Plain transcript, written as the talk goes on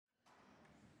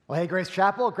Well, hey, Grace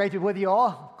Chapel, great to be with you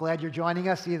all. Glad you're joining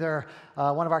us, either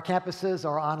one of our campuses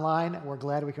or online. We're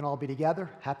glad we can all be together.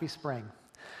 Happy spring.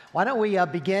 Why don't we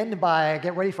begin by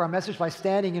get ready for our message by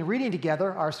standing and reading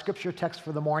together our scripture text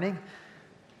for the morning.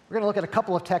 We're going to look at a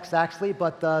couple of texts, actually,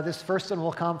 but this first one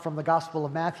will come from the Gospel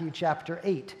of Matthew, chapter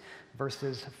 8,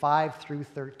 verses 5 through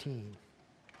 13.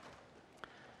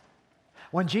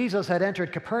 When Jesus had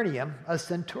entered Capernaum, a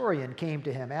centurion came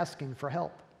to him asking for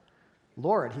help.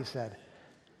 "Lord," he said,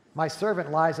 "my servant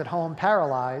lies at home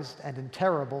paralyzed and in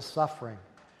terrible suffering."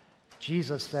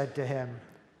 Jesus said to him,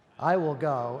 "I will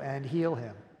go and heal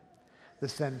him." The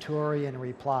centurion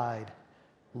replied,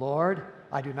 "Lord,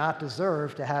 I do not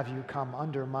deserve to have you come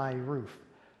under my roof,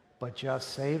 but just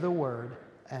say the word,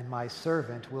 and my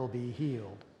servant will be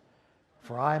healed.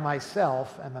 For I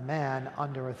myself am a man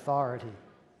under authority,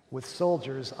 with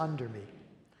soldiers under me.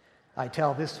 I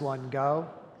tell this one, 'Go,'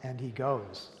 and he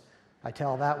goes. I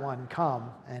tell that one,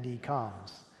 'Come,' and he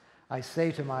comes. I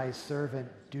say to my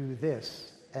servant, 'Do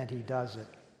this,' and he does it."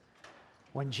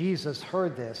 When Jesus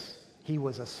heard this, he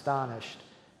was astonished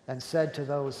and said to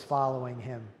those following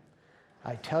him,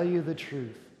 "I tell you the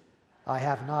truth, I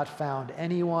have not found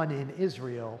anyone in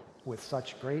Israel with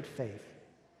such great faith."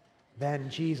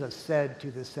 Then Jesus said to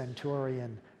the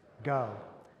centurion, "Go,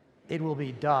 it will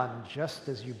be done just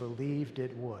as you believed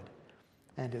it would."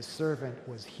 And his servant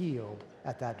was healed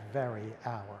at that very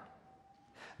hour.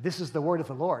 This is the word of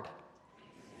the Lord.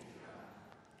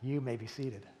 You may be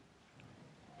seated.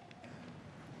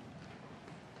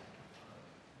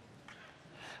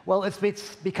 Well, it's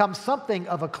become something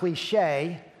of a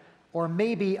cliche, or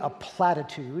maybe a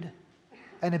platitude,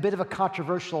 and a bit of a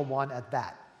controversial one at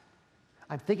that.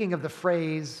 I'm thinking of the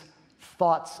phrase,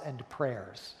 thoughts and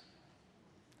prayers.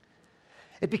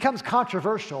 It becomes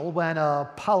controversial when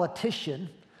a politician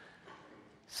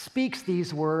speaks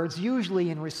these words,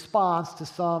 usually in response to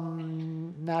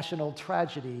some national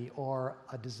tragedy or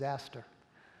a disaster.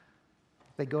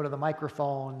 They go to the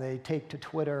microphone, they take to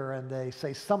Twitter, and they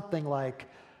say something like,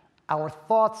 "Our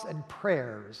thoughts and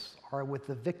prayers are with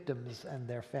the victims and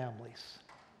their families."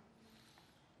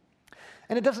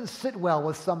 And it doesn't sit well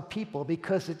with some people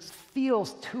because it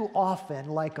feels too often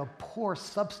like a poor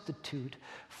substitute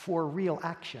for real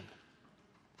action.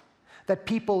 That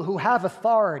people who have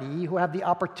authority, who have the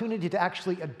opportunity to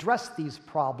actually address these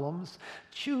problems,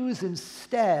 choose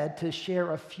instead to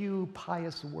share a few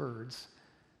pious words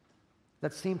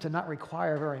that seem to not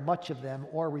require very much of them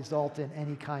or result in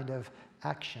any kind of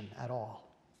action at all.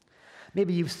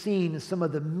 Maybe you've seen some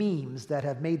of the memes that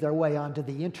have made their way onto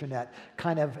the internet,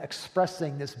 kind of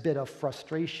expressing this bit of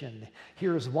frustration.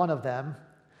 Here's one of them.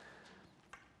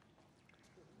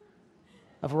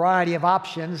 A variety of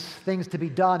options, things to be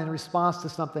done in response to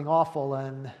something awful,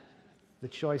 and the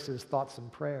choice is thoughts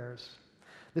and prayers.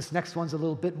 This next one's a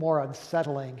little bit more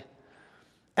unsettling.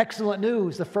 "Excellent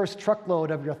news, the first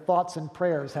truckload of your thoughts and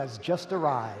prayers has just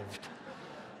arrived."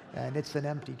 And it's an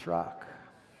empty truck.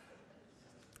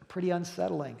 Pretty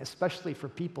unsettling, especially for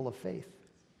people of faith.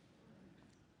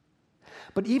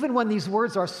 But even when these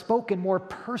words are spoken more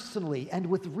personally and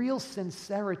with real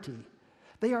sincerity,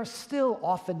 they are still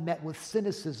often met with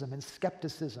cynicism and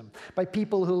skepticism by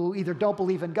people who either don't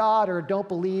believe in God or don't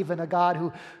believe in a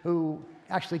God who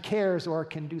actually cares or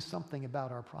can do something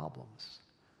about our problems.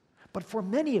 But for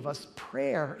many of us,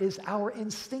 prayer is our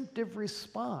instinctive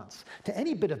response to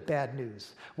any bit of bad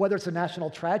news, whether it's a national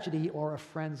tragedy or a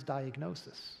friend's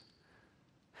diagnosis.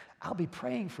 "I'll be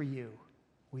praying for you,"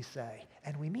 we say,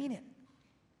 and we mean it.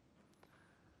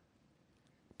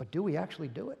 But do we actually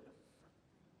do it?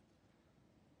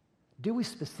 Do we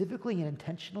specifically and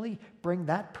intentionally bring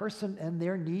that person and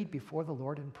their need before the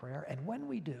Lord in prayer? And when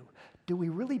we do we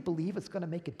really believe it's going to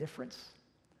make a difference?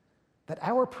 That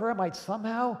our prayer might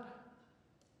somehow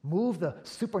move the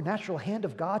supernatural hand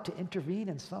of God to intervene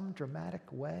in some dramatic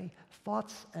way?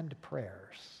 Thoughts and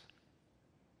prayers.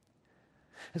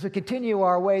 As we continue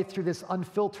our way through this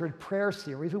unfiltered prayer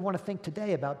series, we want to think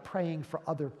today about praying for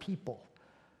other people.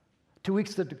 2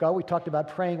 weeks ago, we talked about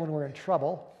praying when we're in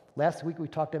trouble. Last week, we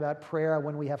talked about prayer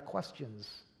when we have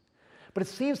questions. But it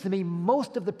seems to me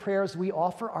most of the prayers we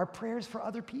offer are prayers for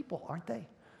other people, aren't they?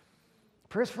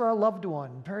 Prayers for our loved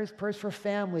one, prayers for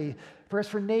family, prayers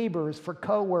for neighbors, for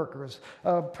coworkers,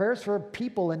 prayers for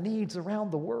people in needs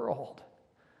around the world.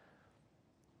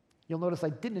 You'll notice I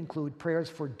didn't include prayers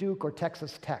for Duke or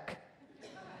Texas Tech,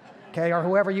 okay, or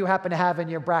whoever you happen to have in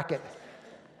your bracket.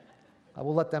 I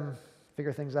will let them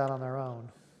figure things out on their own.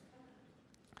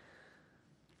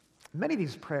 Many of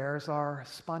these prayers are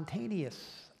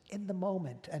spontaneous, in the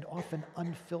moment, and often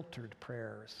unfiltered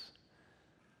prayers,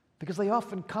 because they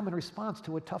often come in response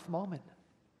to a tough moment.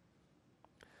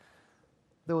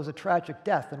 There was a tragic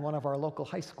death in one of our local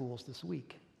high schools this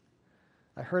week.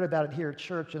 I heard about it here at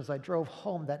church, and as I drove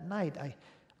home that night, I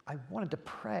wanted to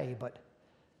pray, but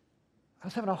I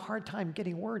was having a hard time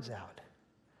getting words out.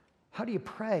 How do you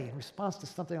pray in response to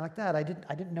something like that? I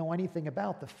didn't know anything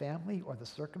about the family or the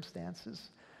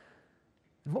circumstances.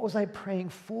 And what was I praying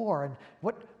for? And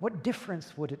what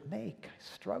difference would it make?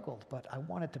 I struggled, but I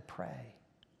wanted to pray.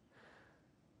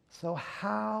 So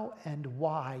how and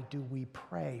why do we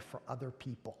pray for other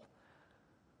people?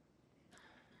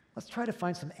 Let's try to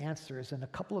find some answers in a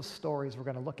couple of stories we're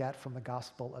going to look at from the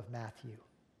Gospel of Matthew.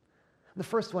 The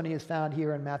first one is found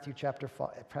here in Matthew chapter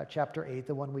 8,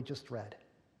 the one we just read.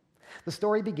 The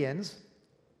story begins,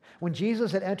 when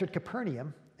Jesus had entered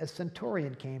Capernaum, a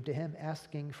centurion came to him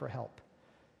asking for help.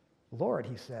 Lord,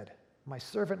 he said, my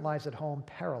servant lies at home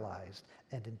paralyzed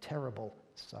and in terrible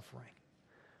suffering.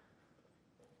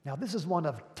 Now, this is one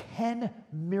of 10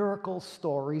 miracle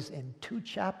stories in 2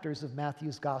 chapters of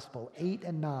Matthew's Gospel, 8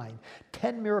 and 9.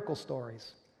 10 miracle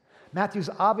stories.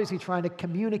 Matthew's obviously trying to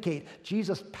communicate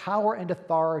Jesus' power and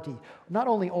authority, not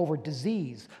only over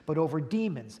disease, but over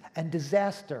demons and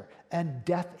disaster and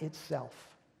death itself.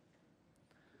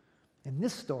 In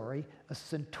this story, a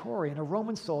centurion, a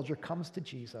Roman soldier, comes to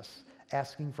Jesus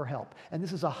asking for help. And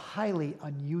this is a highly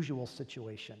unusual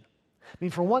situation. I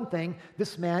mean, for one thing,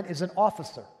 this man is an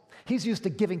officer. He's used to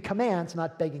giving commands,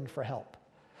 not begging for help.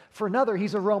 For another,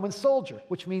 he's a Roman soldier,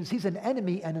 which means he's an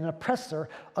enemy and an oppressor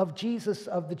of Jesus,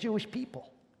 of the Jewish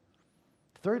people.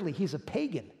 Thirdly, he's a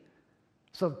pagan.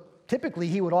 So typically,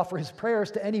 he would offer his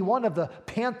prayers to any one of the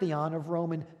pantheon of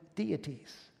Roman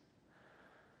deities.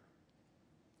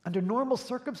 Under normal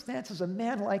circumstances, a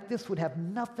man like this would have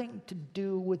nothing to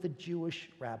do with a Jewish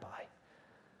rabbi.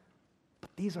 But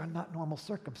these are not normal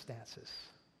circumstances.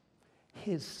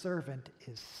 His servant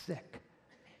is sick.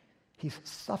 He's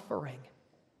suffering,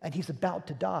 and he's about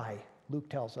to die, Luke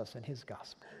tells us in his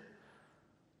gospel.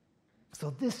 So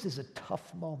this is a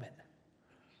tough moment.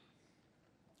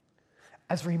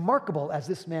 As remarkable as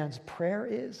this man's prayer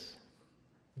is,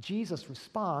 Jesus'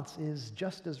 response is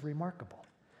just as remarkable.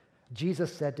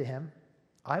 Jesus said to him,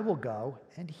 I will go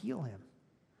and heal him.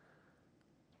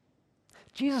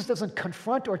 Jesus doesn't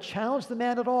confront or challenge the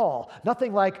man at all.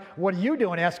 Nothing like, what are you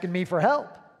doing asking me for help?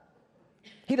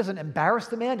 He doesn't embarrass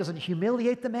the man, doesn't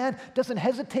humiliate the man, doesn't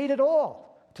hesitate at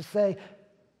all to say,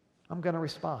 I'm going to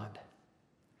respond.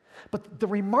 But the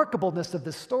remarkableness of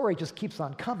this story just keeps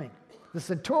on coming. The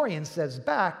centurion says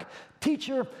back,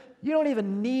 Teacher, you don't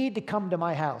even need to come to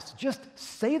my house. Just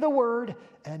say the word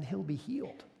and he'll be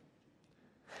healed.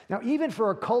 Now, even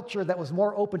for a culture that was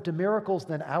more open to miracles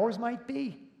than ours might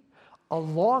be, a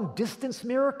long-distance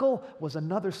miracle was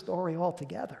another story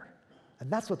altogether. And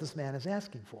that's what this man is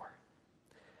asking for.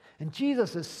 And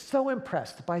Jesus is so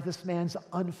impressed by this man's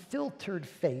unfiltered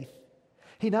faith,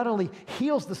 he not only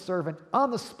heals the servant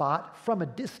on the spot from a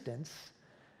distance,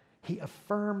 he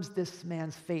affirms this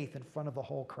man's faith in front of the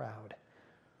whole crowd.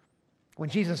 When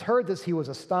Jesus heard this, he was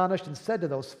astonished and said to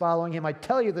those following him, I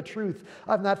tell you the truth,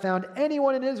 I've not found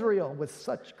anyone in Israel with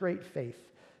such great faith.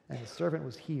 And the servant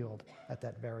was healed at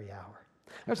that very hour.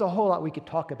 There's a whole lot we could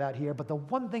talk about here, but the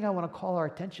one thing I want to call our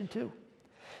attention to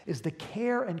is the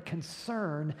care and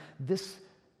concern this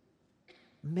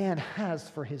man has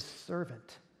for his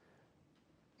servant.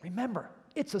 Remember,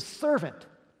 it's a servant.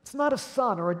 It's not a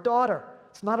son or a daughter.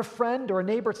 It's not a friend or a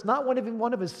neighbor. It's not even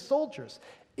one of his soldiers.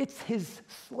 It's his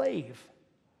slave.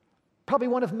 Probably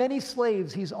one of many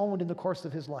slaves he's owned in the course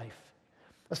of his life.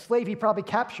 A slave he probably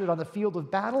captured on the field of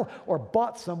battle or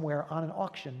bought somewhere on an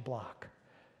auction block.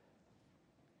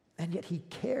 And yet he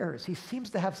cares. He seems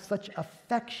to have such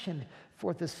affection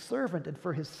for this servant and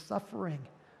for his suffering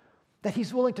that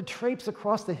he's willing to traipse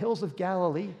across the hills of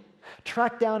Galilee,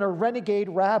 track down a renegade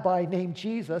rabbi named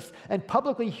Jesus, and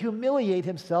publicly humiliate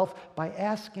himself by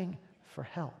asking for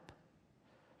help.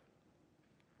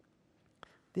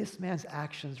 This man's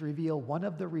actions reveal one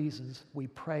of the reasons we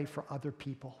pray for other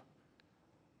people.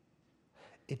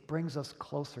 It brings us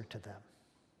closer to them.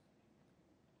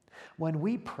 When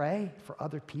we pray for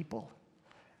other people,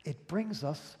 it brings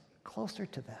us closer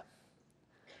to them.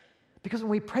 Because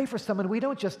when we pray for someone, we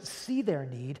don't just see their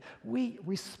need, we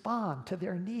respond to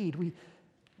their need.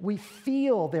 We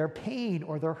feel their pain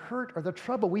or their hurt or their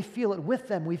trouble. We feel it with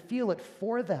them. We feel it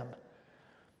for them.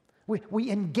 We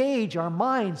engage our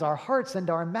minds, our hearts, and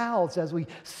our mouths as we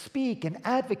speak and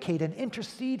advocate and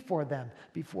intercede for them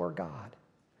before God.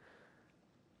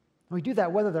 We do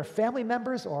that whether they're family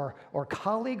members or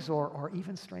colleagues or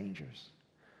even strangers.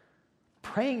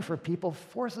 Praying for people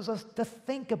forces us to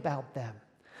think about them,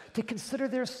 to consider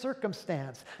their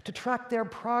circumstance, to track their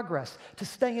progress, to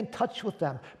stay in touch with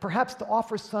them, perhaps to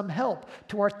offer some help,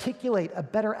 to articulate a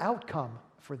better outcome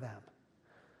for them.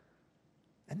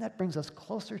 And that brings us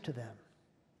closer to them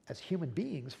as human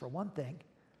beings, for one thing,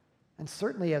 and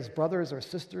certainly as brothers or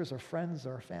sisters or friends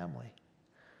or family.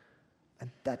 And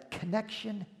that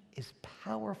connection is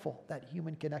powerful, that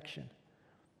human connection.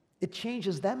 It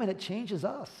changes them and it changes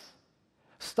us.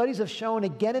 Studies have shown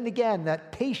again and again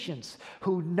that patients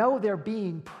who know they're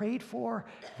being prayed for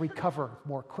recover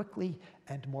more quickly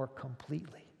and more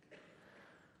completely.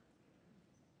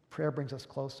 Prayer brings us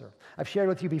closer. I've shared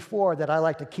with you before that I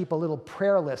like to keep a little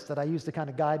prayer list that I use to kind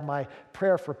of guide my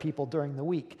prayer for people during the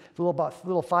week. It's a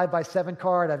little 5x7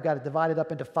 card. I've got it divided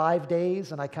up into 5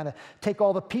 days, and I kind of take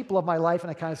all the people of my life and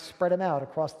I kind of spread them out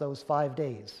across those 5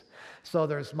 days. So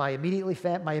there's my immediate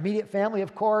family,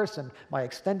 of course, and my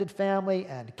extended family,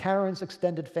 and Karen's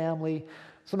extended family,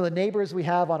 some of the neighbors we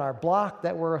have on our block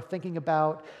that we're thinking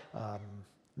about,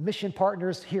 mission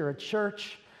partners here at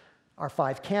church, our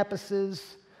 5 campuses.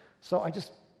 So I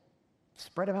just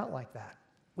spread them out like that,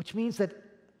 which means that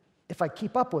if I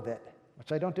keep up with it,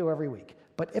 which I don't do every week,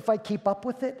 but if I keep up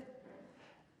with it,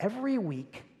 every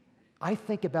week I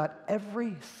think about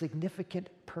every significant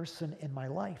person in my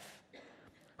life,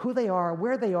 who they are,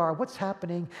 where they are, what's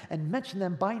happening, and mention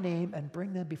them by name and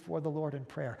bring them before the Lord in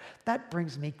prayer. That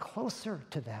brings me closer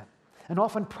to them and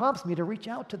often prompts me to reach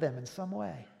out to them in some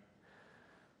way.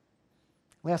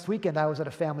 Last weekend I was at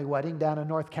a family wedding down in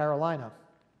North Carolina.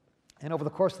 And over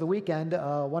the course of the weekend,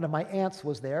 one of my aunts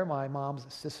was there, my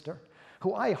mom's sister,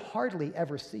 who I hardly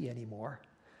ever see anymore.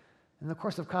 In the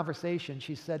course of conversation,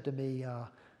 she said to me,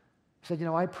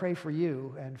 I pray for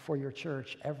you and for your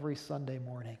church every Sunday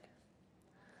morning.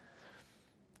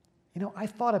 I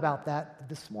thought about that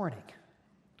this morning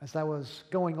as I was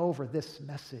going over this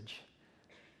message,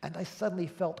 and I suddenly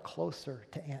felt closer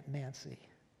to Aunt Nancy.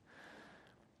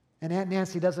 And Aunt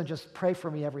Nancy doesn't just pray for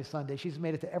me every Sunday. She's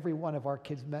made it to every one of our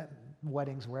kids'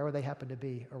 weddings, wherever they happen to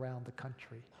be around the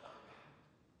country.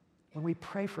 When we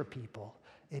pray for people,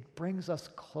 it brings us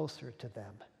closer to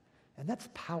them. And that's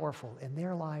powerful in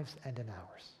their lives and in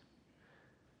ours.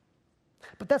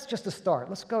 But that's just a start.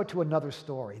 Let's go to another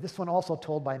story. This one also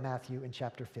told by Matthew in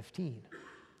chapter 15.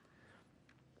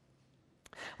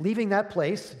 Leaving that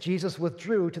place, Jesus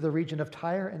withdrew to the region of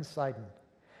Tyre and Sidon.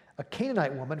 A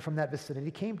Canaanite woman from that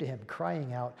vicinity came to him,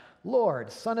 crying out,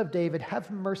 "Lord, Son of David, have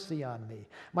mercy on me.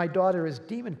 My daughter is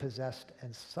demon-possessed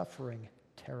and suffering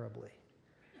terribly."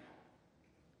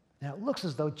 Now, it looks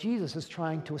as though Jesus is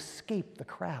trying to escape the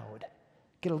crowd,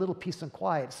 get a little peace and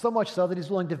quiet, so much so that he's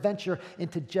willing to venture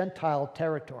into Gentile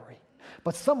territory.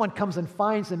 But someone comes and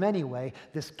finds him anyway,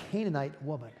 this Canaanite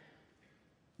woman.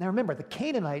 Now remember, the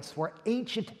Canaanites were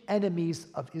ancient enemies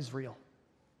of Israel.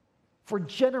 For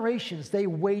generations, they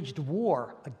waged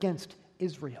war against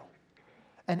Israel.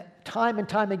 And time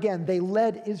again, they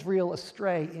led Israel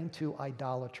astray into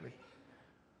idolatry.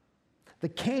 The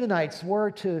Canaanites were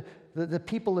to the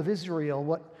people of Israel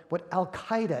what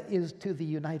Al-Qaeda is to the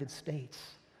United States.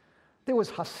 There was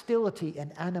hostility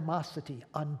and animosity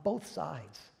on both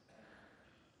sides.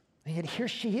 And yet here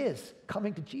she is,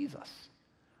 coming to Jesus.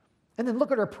 And then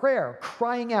look at her prayer,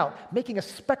 crying out, making a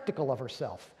spectacle of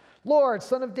herself. "Lord,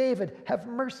 Son of David, have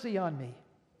mercy on me."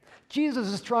 Jesus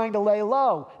is trying to lay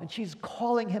low, and she's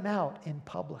calling him out in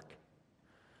public.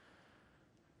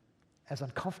 As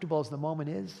uncomfortable as the moment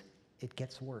is, it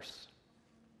gets worse.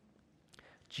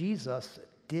 Jesus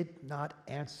did not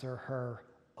answer her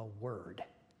a word.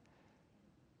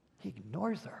 He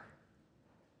ignores her.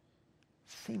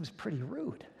 Seems pretty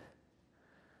rude.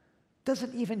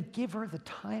 Doesn't even give her the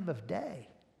time of day.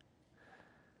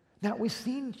 Now, we've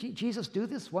seen Jesus do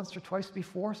this once or twice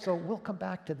before, so we'll come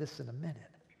back to this in a minute.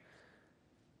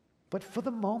 But for the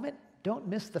moment, don't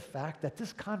miss the fact that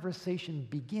this conversation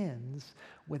begins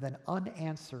with an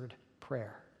unanswered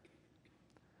prayer.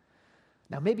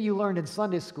 Now, maybe you learned in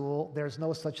Sunday school there's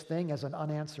no such thing as an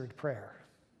unanswered prayer.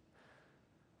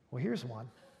 Well, here's one.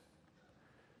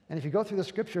 And if you go through the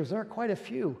scriptures, there are quite a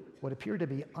few what appear to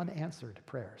be unanswered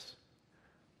prayers.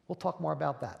 We'll talk more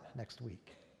about that next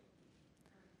week.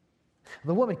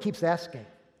 The woman keeps asking.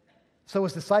 So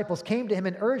his disciples came to him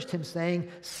and urged him, saying,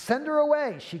 "Send her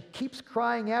away. She keeps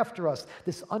crying after us."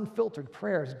 This unfiltered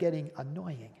prayer is getting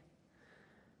annoying.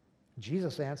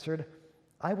 Jesus answered,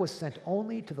 "I was sent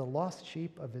only to the lost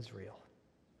sheep of Israel."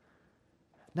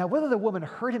 Now, whether the woman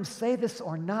heard him say this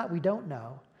or not, we don't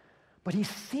know, but he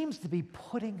seems to be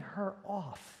putting her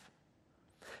off,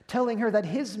 telling her that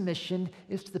his mission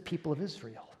is to the people of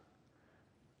Israel.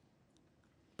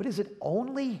 But is it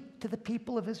only to the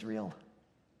people of Israel?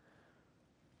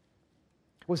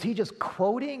 Was he just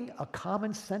quoting a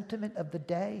common sentiment of the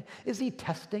day? Is he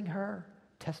testing her,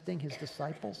 testing his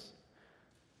disciples?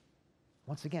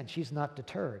 Once again, she's not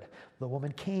deterred. The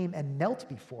woman came and knelt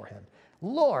before him.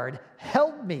 "Lord,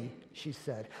 help me," she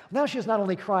said. Now she's not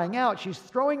only crying out, she's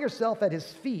throwing herself at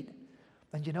his feet.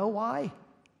 And you know why?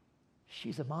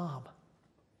 She's a mom.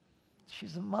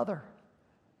 She's a mother.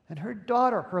 And her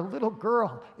daughter, her little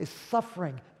girl, is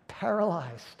suffering,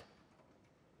 paralyzed.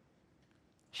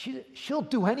 She'll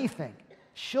do anything.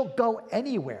 She'll go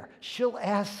anywhere. She'll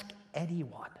ask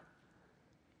anyone.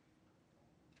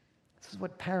 This is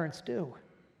what parents do.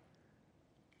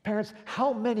 Parents,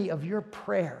 how many of your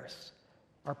prayers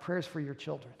are prayers for your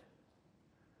children?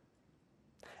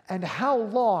 And how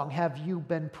long have you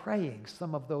been praying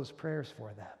some of those prayers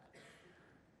for them?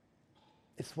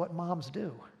 It's what moms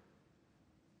do.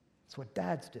 It's what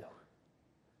dads do.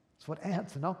 It's what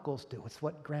aunts and uncles do. It's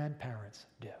what grandparents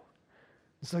do.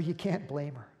 So you can't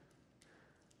blame her.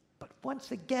 But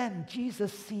once again,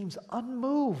 Jesus seems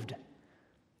unmoved.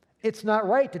 It's not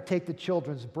right to take the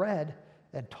children's bread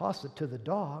and toss it to the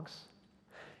dogs.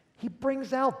 He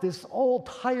brings out this old,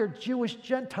 tired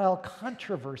Jewish-Gentile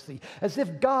controversy as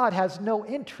if God has no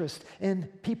interest in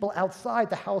people outside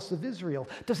the house of Israel.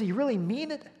 Does he really mean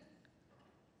it?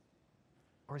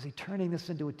 Or is he turning this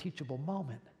into a teachable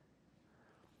moment?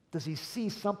 Does he see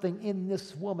something in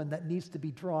this woman that needs to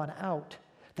be drawn out,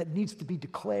 that needs to be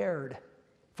declared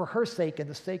for her sake and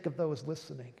the sake of those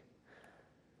listening?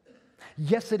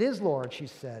 "Yes, it is, Lord," she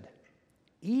said.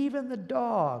 "Even the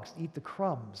dogs eat the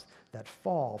crumbs that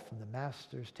fall from the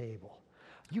master's table."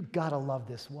 You gotta love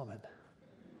this woman.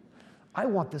 I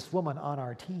want this woman on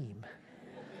our team.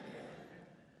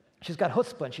 She's got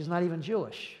chutzpah and she's not even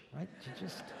Jewish, right?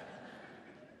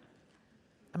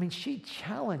 She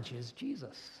challenges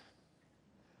Jesus.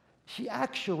 She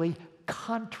actually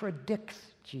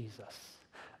contradicts Jesus.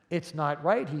 "It's not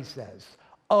right," he says.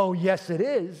 "Oh, yes, it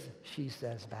is," she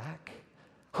says back.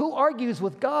 Who argues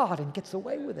with God and gets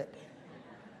away with it?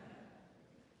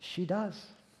 She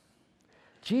does.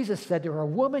 Jesus said to her,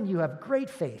 "Woman, you have great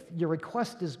faith. Your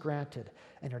request is granted."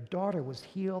 And her daughter was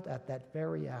healed at that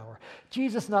very hour.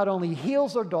 Jesus not only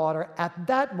heals her daughter at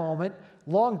that moment,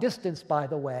 long distance, by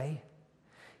the way,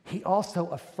 he also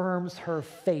affirms her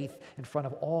faith in front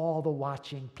of all the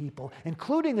watching people,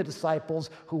 including the disciples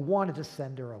who wanted to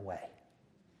send her away.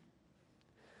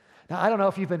 Now, I don't know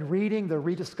if you've been reading the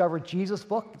Rediscovered Jesus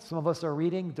book. Some of us are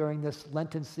reading during this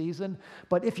Lenten season.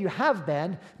 But if you have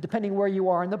been, depending where you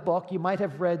are in the book, you might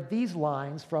have read these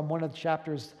lines from one of the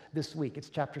chapters this week. It's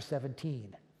chapter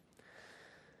 17.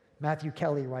 Matthew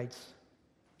Kelly writes,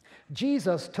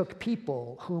 "Jesus took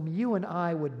people whom you and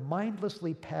I would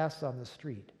mindlessly pass on the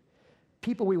street,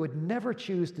 people we would never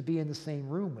choose to be in the same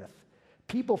room with,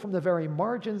 people from the very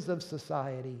margins of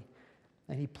society,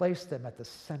 and he placed them at the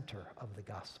center of the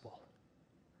gospel."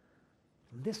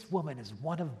 This woman is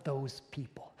one of those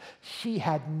people. She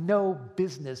had no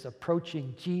business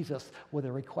approaching Jesus with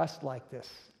a request like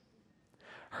this.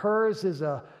 Hers is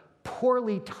a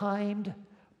poorly timed,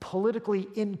 politically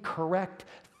incorrect,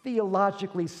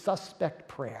 theologically suspect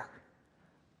prayer.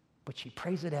 But she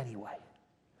prays it anyway.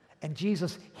 And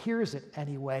Jesus hears it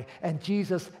anyway. And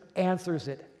Jesus answers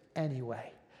it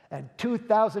anyway. And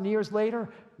 2,000 years later,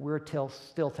 we're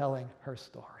still telling her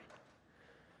story.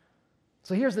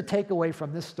 So here's the takeaway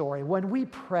from this story. When we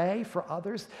pray for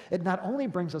others, it not only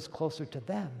brings us closer to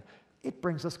them, it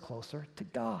brings us closer to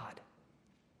God.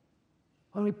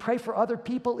 When we pray for other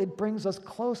people, it brings us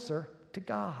closer to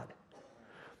God.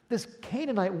 This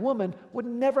Canaanite woman would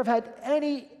never have had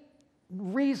any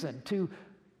reason to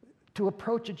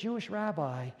approach a Jewish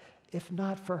rabbi if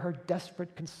not for her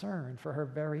desperate concern for her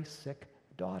very sick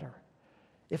daughter,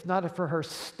 if not for her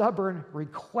stubborn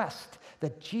request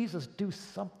that Jesus do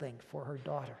something for her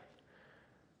daughter.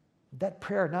 That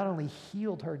prayer not only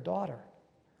healed her daughter,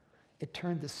 it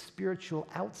turned the spiritual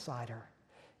outsider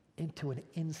into an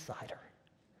insider.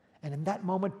 And in that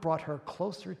moment brought her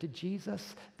closer to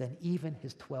Jesus than even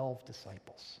his 12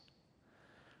 disciples.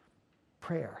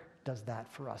 Prayer does that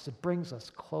for us. It brings us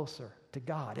closer to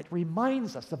God. It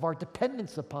reminds us of our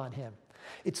dependence upon him.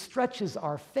 It stretches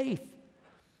our faith.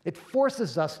 It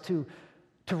forces us to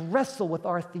wrestle with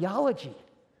our theology,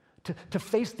 to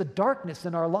face the darkness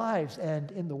in our lives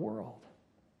and in the world.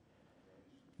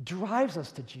 Drives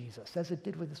us to Jesus, as it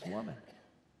did with this woman.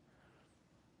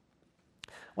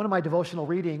 One of my devotional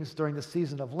readings during the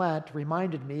season of Lent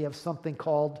reminded me of something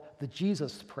called the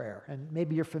Jesus Prayer. And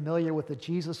maybe you're familiar with the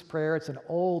Jesus Prayer. It's an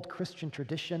old Christian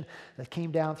tradition that came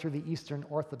down through the Eastern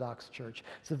Orthodox Church.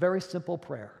 It's a very simple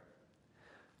prayer.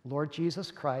 Lord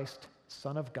Jesus Christ,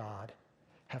 Son of God,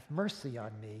 have mercy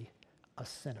on me, a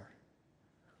sinner.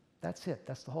 That's it.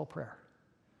 That's the whole prayer.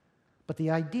 But the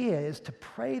idea is to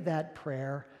pray that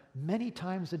prayer many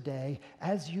times a day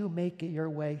as you make your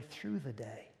way through the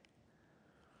day.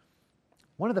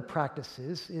 One of the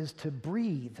practices is to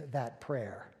breathe that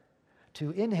prayer,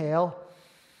 to inhale,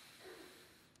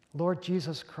 Lord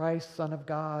Jesus Christ, Son of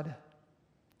God,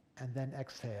 and then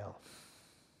exhale,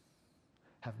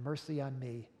 have mercy on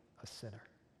me, a sinner.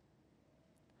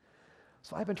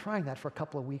 So I've been trying that for a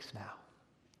couple of weeks now.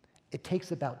 It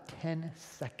takes about 10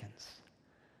 seconds.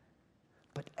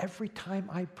 But every time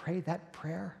I pray that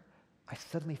prayer, I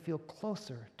suddenly feel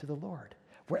closer to the Lord.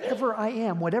 Wherever I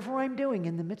am, whatever I'm doing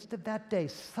in the midst of that day,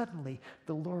 suddenly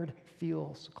the Lord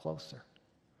feels closer.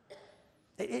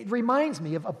 It reminds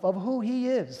me of who he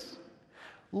is.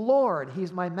 Lord,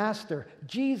 he's my master.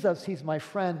 Jesus, he's my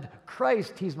friend.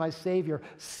 Christ, he's my Savior.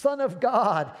 Son of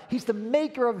God, he's the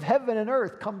maker of heaven and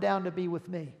earth, come down to be with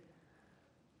me.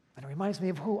 And it reminds me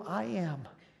of who I am,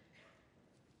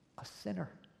 a sinner,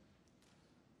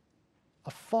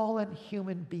 a fallen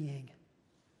human being,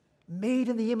 made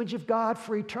in the image of God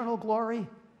for eternal glory,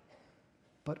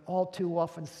 but all too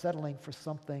often settling for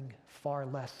something far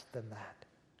less than that.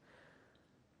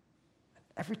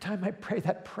 Every time I pray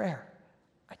that prayer,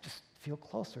 I just feel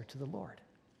closer to the Lord.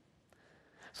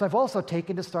 So I've also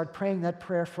taken to start praying that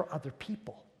prayer for other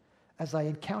people as I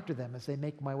encounter them, as they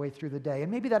make my way through the day.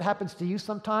 And maybe that happens to you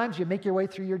sometimes. You make your way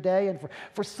through your day, and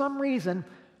for some reason,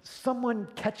 someone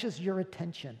catches your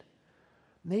attention.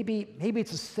 Maybe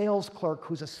it's a sales clerk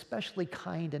who's especially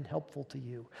kind and helpful to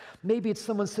you. Maybe it's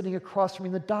someone sitting across from you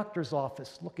in the doctor's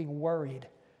office looking worried.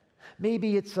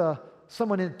 Maybe it's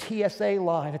someone in a TSA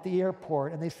line at the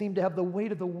airport and they seem to have the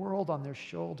weight of the world on their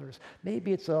shoulders.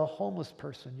 Maybe it's a homeless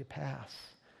person you pass.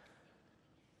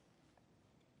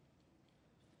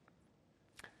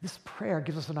 This prayer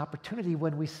gives us an opportunity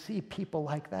when we see people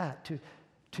like that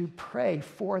to pray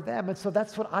for them. And so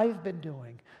that's what I've been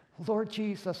doing. Lord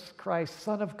Jesus Christ,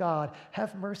 Son of God,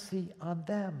 have mercy on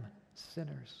them,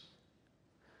 sinners.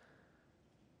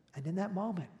 And in that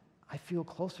moment, I feel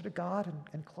closer to God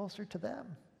and closer to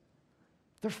them.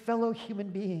 They're fellow human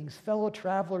beings, fellow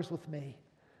travelers with me.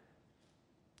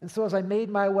 And so as I made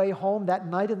my way home that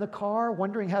night in the car,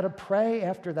 wondering how to pray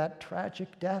after that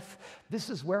tragic death,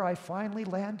 this is where I finally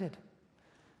landed.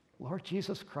 Lord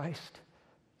Jesus Christ,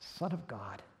 Son of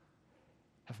God,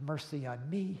 have mercy on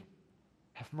me.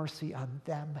 Have mercy on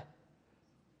them.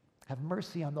 Have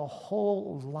mercy on the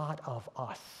whole lot of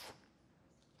us,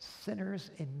 sinners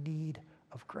in need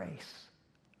of grace.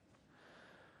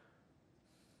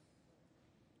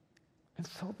 And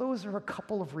so those are a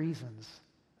couple of reasons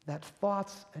that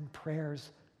thoughts and prayers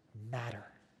matter.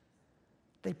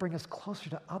 They bring us closer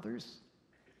to others,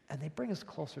 and they bring us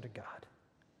closer to God.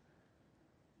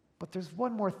 But there's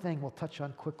one more thing we'll touch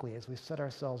on quickly as we set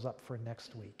ourselves up for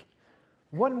next week.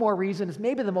 One more reason is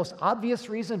maybe the most obvious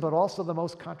reason, but also the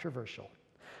most controversial.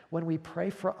 When we pray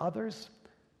for others,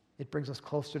 it brings us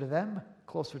closer to them,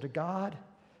 closer to God,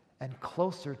 and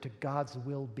closer to God's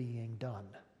will being done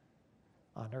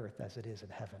on earth as it is in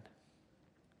heaven.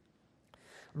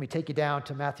 Let me take you down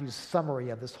to Matthew's summary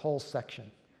of this whole section,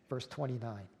 verse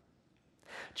 29.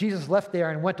 Jesus left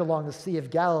there and went along the Sea of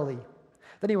Galilee.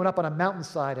 Then he went up on a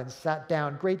mountainside and sat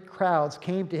down. Great crowds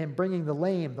came to him, bringing the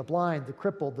lame, the blind, the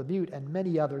crippled, the mute, and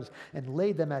many others, and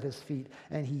laid them at his feet,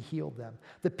 and he healed them.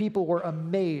 The people were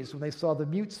amazed when they saw the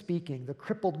mute speaking, the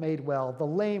crippled made well, the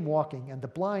lame walking, and the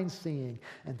blind seeing,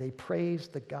 and they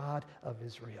praised the God of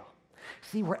Israel.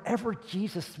 See, wherever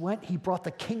Jesus went, he brought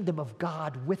the kingdom of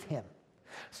God with him.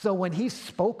 So when he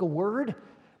spoke a word,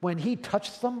 when he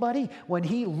touched somebody, when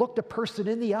he looked a person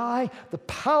in the eye, the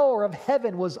power of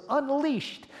heaven was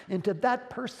unleashed into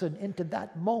that person, into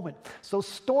that moment. So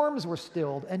storms were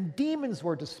stilled and demons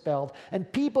were dispelled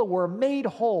and people were made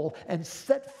whole and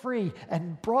set free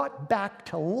and brought back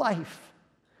to life.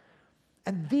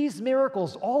 And these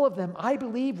miracles, all of them, I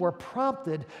believe, were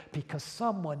prompted because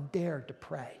someone dared to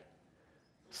pray.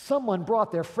 Someone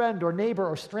brought their friend or neighbor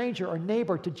or stranger or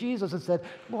neighbor to Jesus and said,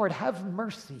 Lord, have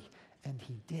mercy. And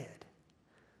he did.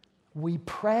 We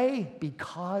pray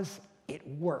because it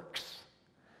works.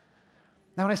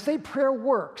 Now, when I say prayer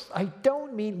works, I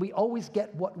don't mean we always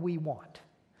get what we want.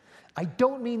 I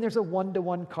don't mean there's a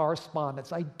one-to-one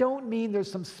correspondence. I don't mean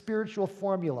there's some spiritual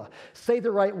formula. Say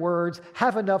the right words,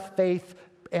 have enough faith,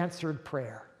 answered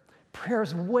prayer. Prayer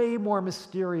is way more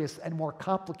mysterious and more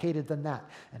complicated than that,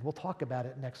 and we'll talk about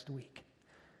it next week.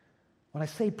 When I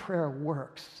say prayer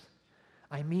works,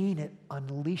 I mean it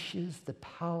unleashes the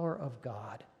power of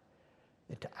God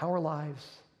into our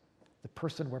lives, the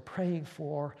person we're praying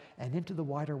for, and into the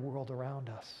wider world around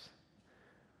us.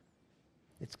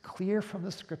 It's clear from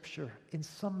the Scripture, in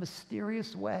some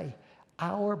mysterious way,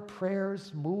 our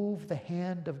prayers move the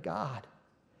hand of God.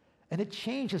 And it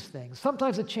changes things.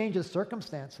 Sometimes it changes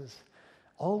circumstances.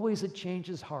 Always it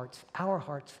changes hearts, our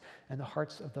hearts, and the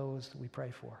hearts of those we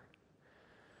pray for.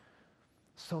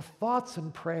 So thoughts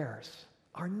and prayers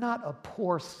are not a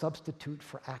poor substitute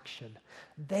for action.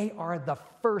 They are the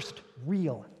first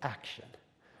real action.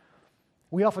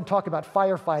 We often talk about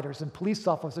firefighters and police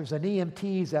officers and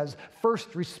EMTs as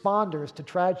first responders to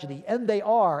tragedy, and they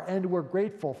are, and we're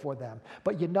grateful for them.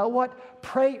 But you know what?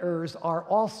 Prayers are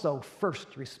also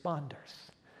first responders.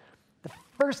 The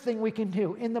first thing we can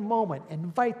do in the moment,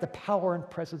 invite the power and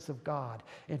presence of God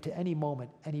into any moment,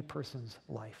 any person's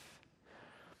life.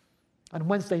 On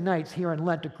Wednesday nights here in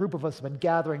Lent, a group of us have been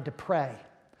gathering to pray.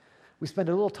 We spend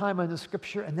a little time on the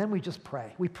Scripture, and then we just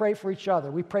pray. We pray for each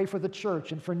other. We pray for the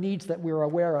church and for needs that we're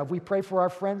aware of. We pray for our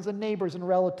friends and neighbors and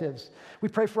relatives. We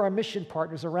pray for our mission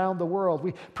partners around the world.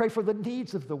 We pray for the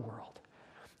needs of the world.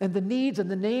 And the needs and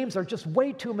the names are just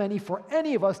way too many for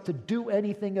any of us to do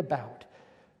anything about.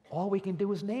 All we can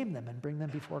do is name them and bring them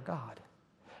before God.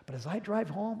 But as I drive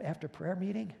home after prayer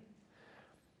meeting,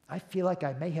 I feel like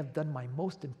I may have done my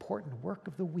most important work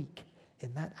of the week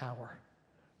in that hour,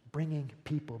 bringing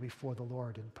people before the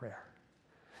Lord in prayer.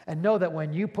 And know that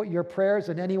when you put your prayers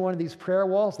in any one of these prayer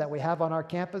walls that we have on our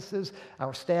campuses,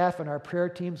 our staff and our prayer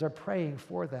teams are praying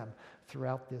for them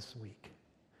throughout this week.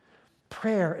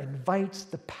 Prayer invites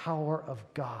the power of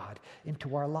God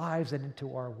into our lives and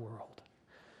into our world.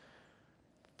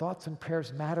 Thoughts and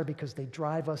prayers matter because they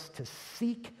drive us to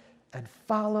seek and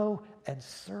follow and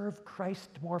serve Christ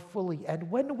more fully. And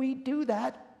when we do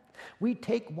that, we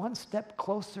take one step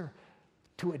closer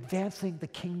to advancing the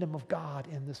kingdom of God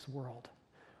in this world.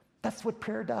 That's what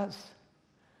prayer does.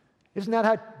 Isn't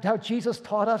that how Jesus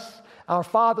taught us? Our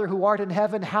Father who art in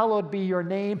heaven, hallowed be your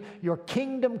name. Your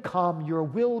kingdom come, your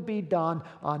will be done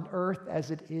on earth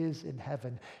as it is in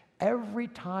heaven. Every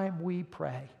time we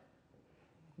pray,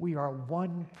 we are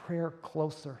one prayer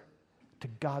closer to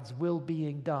God's will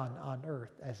being done on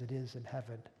earth as it is in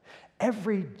heaven.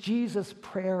 Every Jesus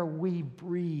prayer we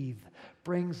breathe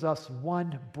brings us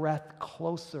one breath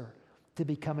closer to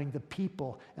becoming the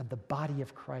people and the body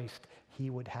of Christ He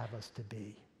would have us to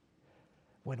be.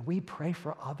 When we pray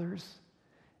for others,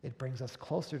 it brings us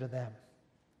closer to them.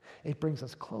 It brings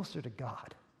us closer to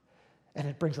God. And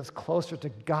it brings us closer to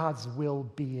God's will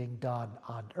being done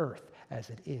on earth as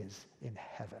it is in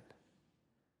heaven.